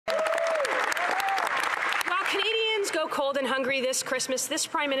Canadians go cold and hungry this Christmas, this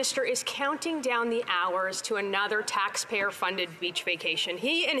Prime Minister is counting down the hours to another taxpayer-funded beach vacation.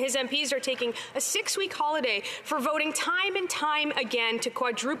 He and his MPs are taking a 6-week holiday for voting time and time again to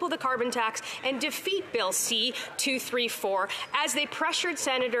quadruple the carbon tax and defeat Bill C-234 as they pressured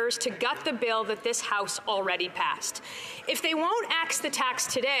senators to gut the bill that this House already passed. If they won't axe the tax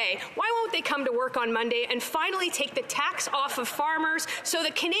today, why won't they come to work on Monday and finally take the tax off of farmers so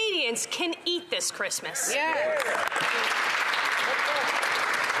that Canadians can eat this Christmas? Yeah.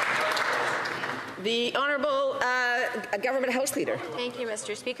 The Honourable Government House Leader. Thank you,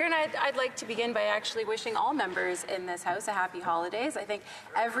 Mr. Speaker. And I'd like to begin by actually wishing all members in this House a happy holidays. I think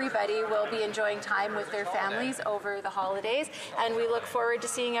everybody will be enjoying time with their families over the holidays, and we look forward to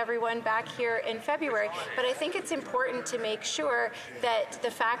seeing everyone back here in February. But I think it's important to make sure that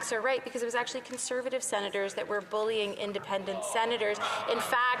the facts are right, because it was actually Conservative senators that were bullying independent senators. In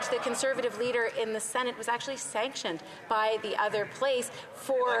fact, the Conservative leader in the Senate was actually sanctioned by the other place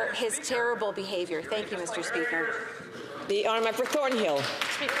for his terrible behavior. Thank you, Mr. Speaker. The Honourable for Thornhill.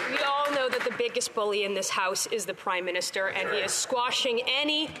 Speaker, we all know that the biggest bully in this House is the Prime Minister, and he is squashing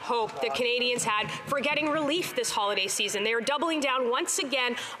any hope that Canadians had for getting relief this holiday season. They are doubling down once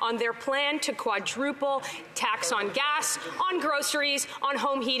again on their plan to quadruple tax on gas, on groceries, on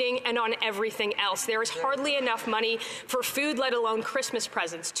home heating, and on everything else. There is hardly enough money for food, let alone Christmas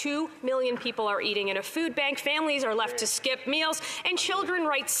presents. 2 million people are eating in a food bank, families are left to skip meals, and children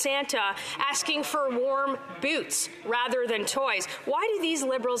write Santa asking for warm boots rather than toys. Why do these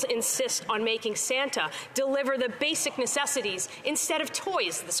Liberals insist on making Santa deliver the basic necessities instead of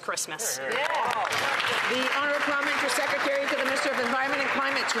toys this Christmas? Yeah. The Honourable Parliamentary Secretary to the Minister of Environment and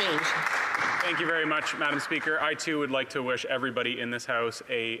Climate Change. Thank you very much, Madam Speaker. I too would like to wish everybody in this House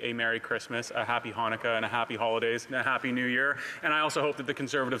a Merry Christmas, a Happy Hanukkah, and a Happy Holidays, and a Happy New Year. And I also hope that the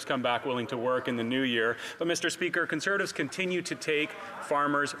Conservatives come back willing to work in the new year. But, Mr. Speaker, Conservatives continue to take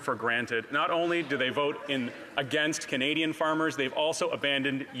farmers for granted. Not only do they vote against Canadian farmers, they've also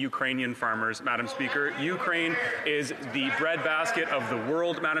abandoned Ukrainian farmers, Madam Speaker. Ukraine is the breadbasket of the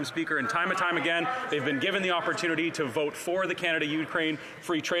world, Madam Speaker, and time again, they've been given the opportunity to vote for the Canada-Ukraine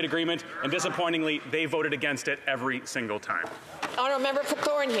Free Trade Agreement, and disappointingly, they voted against it every single time. Honourable Member for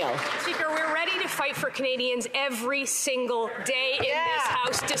Thornhill. Speaker, we're ready to fight for Canadians every single day in this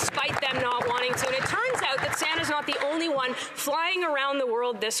House, despite them not wanting to. And it turns out that Santa's not the only one flying around the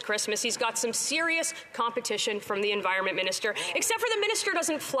world this Christmas. He's got some serious competition from the Environment Minister. Except for the Minister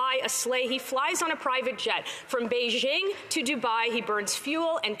doesn't fly a sleigh. He flies on a private jet. From Beijing to Dubai, he burns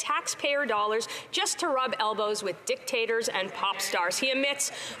fuel and taxpayer dollars just to rub elbows with dictators and pop stars. He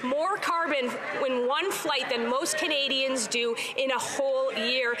emits more carbon in one flight than most Canadians do in a whole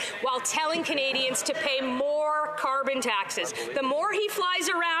year, while telling Canadians to pay more carbon taxes. The more he flies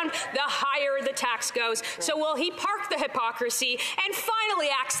around, the higher the tax goes. So will he park the hypocrisy and finally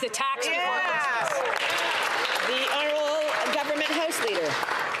axe the tax? The Honourable Government House Leader.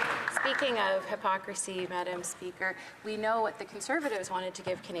 Speaking of hypocrisy, Madam Speaker, we know what the Conservatives wanted to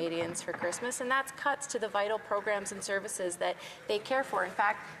give Canadians for Christmas, and that's cuts to the vital programs and services that they care for. In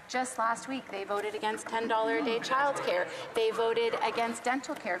fact, just last week, they voted against $10 a day childcare. They voted against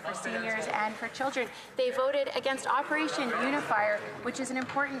dental care for seniors and for children. They voted against Operation Unifier, which is an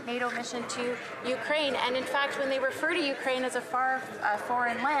important NATO mission to Ukraine. And in fact, when they refer to Ukraine as a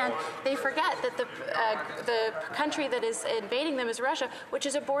foreign land, they forget that the country that is invading them is Russia, which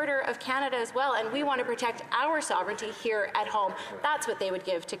is a border of Canada as well. And we want to protect our sovereignty here at home. That's what they would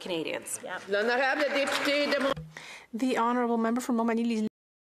give to Canadians. The Honourable Member for Montmagny.